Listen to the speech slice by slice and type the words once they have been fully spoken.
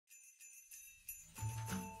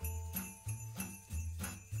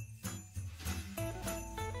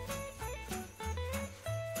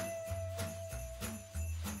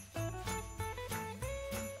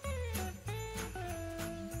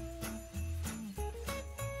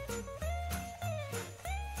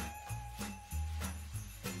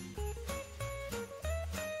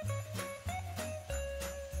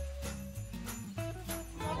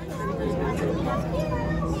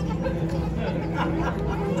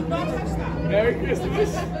Merry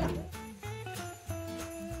Christmas.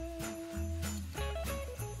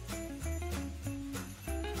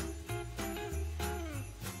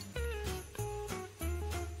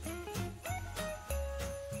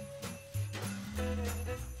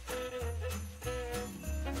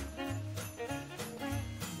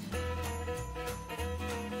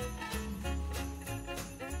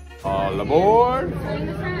 All aboard!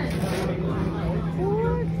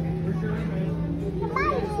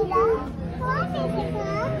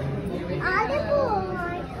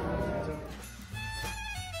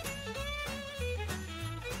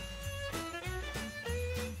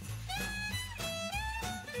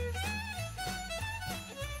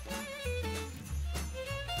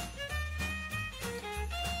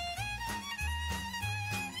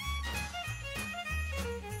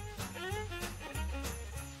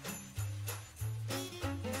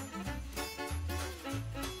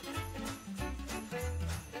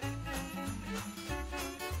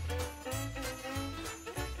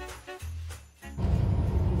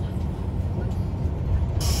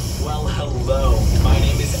 Well, hello. My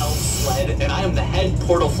name is Elf Sled, and I am the head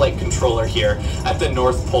portal flight controller here at the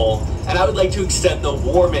North Pole, and I would like to extend the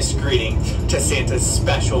warmest greeting to Santa's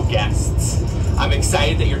special guests. I'm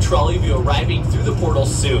excited that your trolley will be arriving through the portal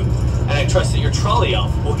soon, and I trust that your trolley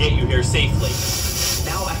elf will get you here safely.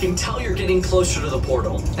 Now, I can tell you're getting closer to the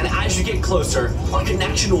portal, and as you get closer, our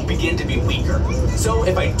connection will begin to be weaker. So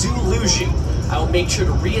if I do lose you, I will make sure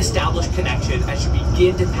to re-establish connection as you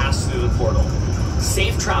begin to pass through the portal.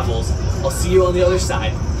 Safe travels. I'll see you on the other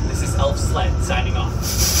side. This is Elf Sled signing off.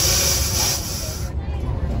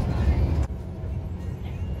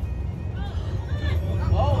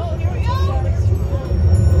 Oh, here we go.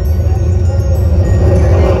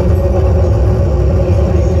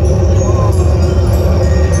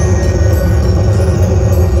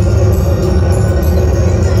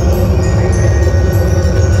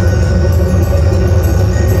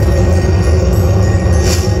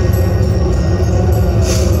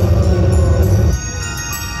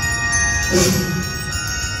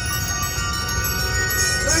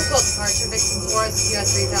 Northpole departure, Vixen Forest,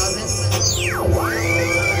 US 3000.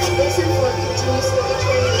 Vixen Forest continues to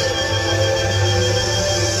return.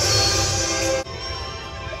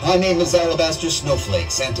 My name is Alabaster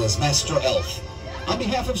Snowflake, Santa's master elf. On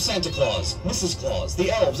behalf of Santa Claus, Mrs. Claus,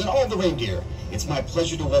 the elves, and all the reindeer, it's my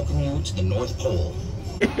pleasure to welcome you to the North Pole.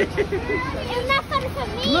 Isn't that fun for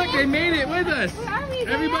me? Look, they made it with us. Where are we,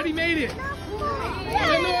 Everybody made it. Yeah.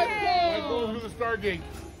 The North Pole. Going through the Stargate.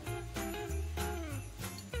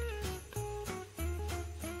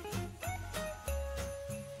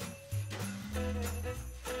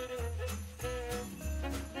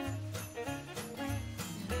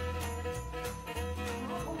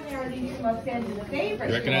 You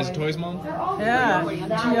recognize the toys, Mom? Yeah,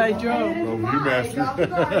 G.I. Joe. Oh, you master.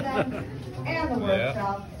 Yeah.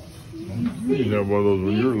 You didn't have one of those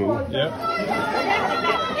when you were little. Yep.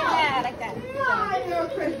 Yeah, like that. Oh, your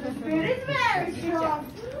Christmas spirit is very strong.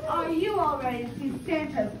 Are you all ready to see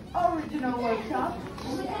Santa's original workshop?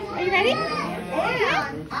 Are you ready? And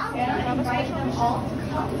I invite them all to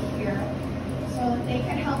come here so that they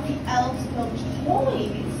can help the elves build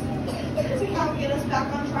toys to help get us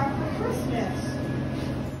back on track for Christmas.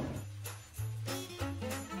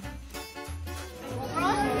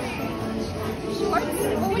 Shorts?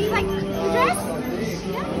 What would you like? A dress?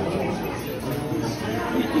 Yeah.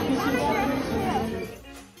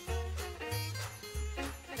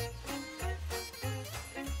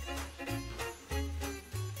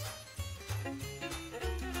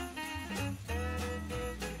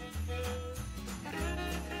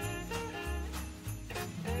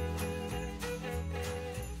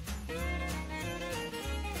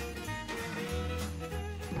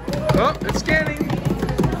 Oh, it's scanning.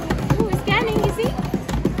 Ooh, it's scanning, you see?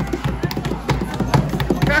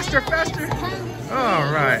 Faster, faster.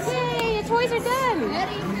 All right. Yay, the toys are done.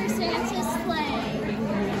 Ready for Santa's sleigh.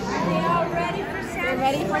 Are they all ready for Santa's We're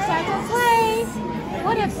ready for Santa's sleigh.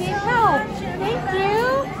 What a big help. Thank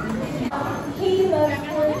you. He loves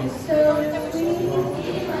birds so sweet.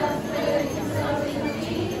 He loves birds so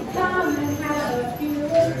sweet. Come and have a few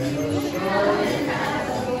with me. Come and have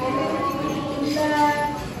a few with me. Laugh.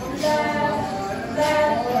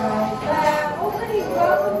 Oh, honey,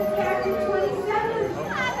 welcome to Factory 27.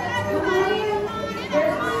 Come on in.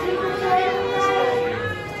 There's a secret treasure.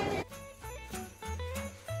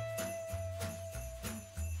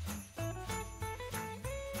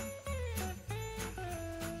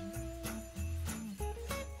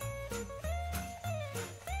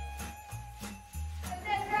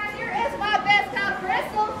 This right here is my best time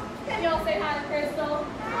crystals. Can y'all say hi to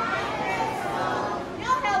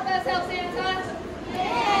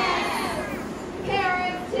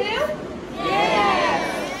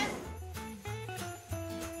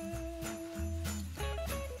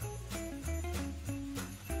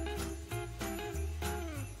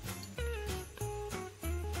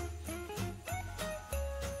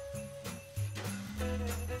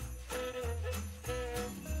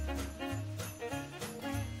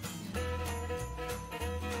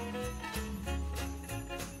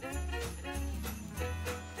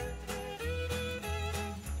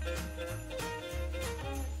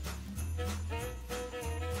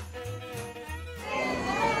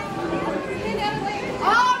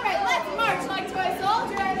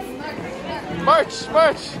march,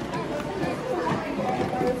 march.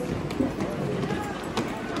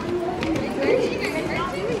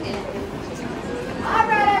 All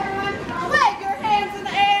right, everyone, wave your hands in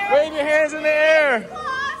the air. Wave your hands in the air.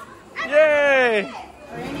 Yay.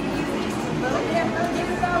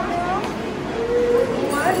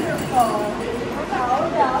 Wonderful.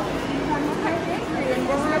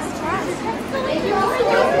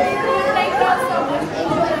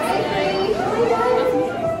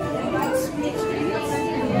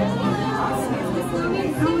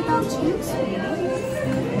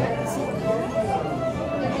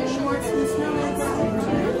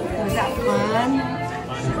 Was that fun?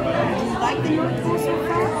 Do you like the North Pole so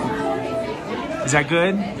far? Is that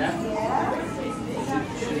good?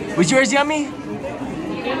 Was yours yummy?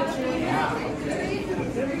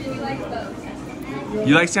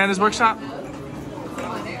 You like Santa's workshop?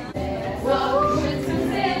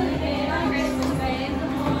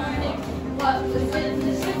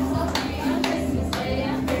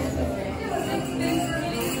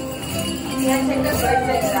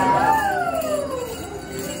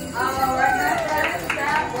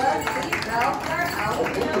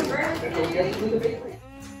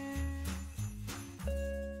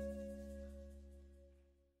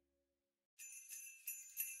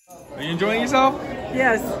 Are you enjoying yourself?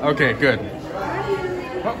 Yes. Okay, good.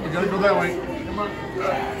 Oh, we gotta go that way. Come on.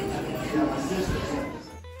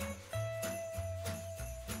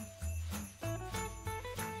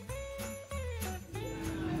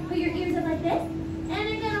 Put your ears up like this, and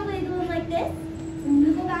you're gonna wiggle them like this. When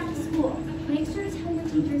you go back to school, make sure to tell your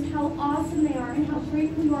teachers how awesome they are and how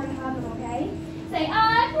grateful you are to have them, okay? Say,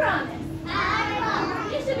 I promise. I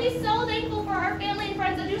promise. You should be so thankful for our family and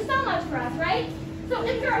friends that do so much for us, right? So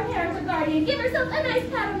if you're a parent or guardian, give yourself a nice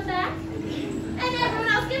pat on the back. And everyone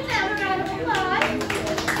else give them a round of applause.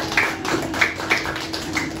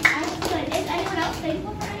 Excellent. Is anyone else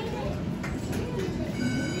thankful for anything?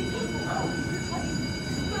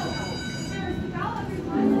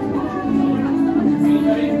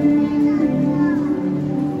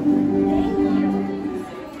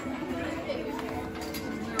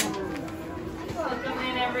 Welcome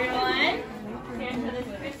in, everyone. Here for this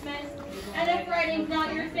Christmas. And if writing's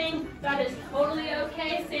not your thing, that is totally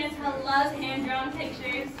okay. Santa loves hand-drawn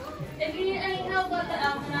pictures. If you need any help, let the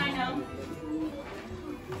elf and I know.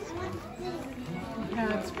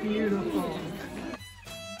 That's beautiful.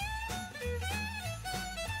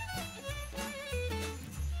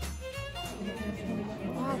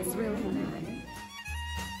 That's really nice.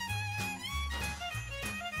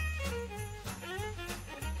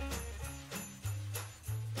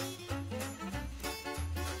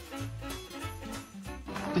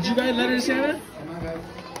 Did you write a letter to Santa?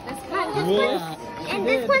 Wow. And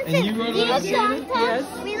this one And you wrote a letter to Santa? Yes.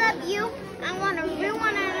 We love you. I want a real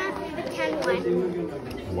one and a pretend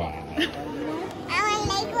one. Wow. I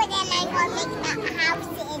want Lego and I want to make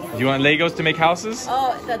houses. You want Legos to make houses?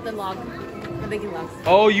 Oh, the log. The Lincoln logs.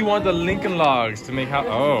 Oh, you want the Lincoln Logs to make house?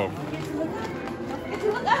 Oh.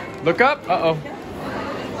 Look up? Uh-oh.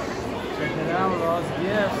 Check it out, all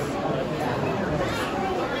gifts.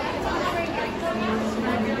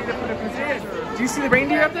 Do you see the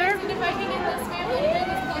reindeer up there? If I can get this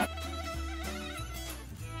family,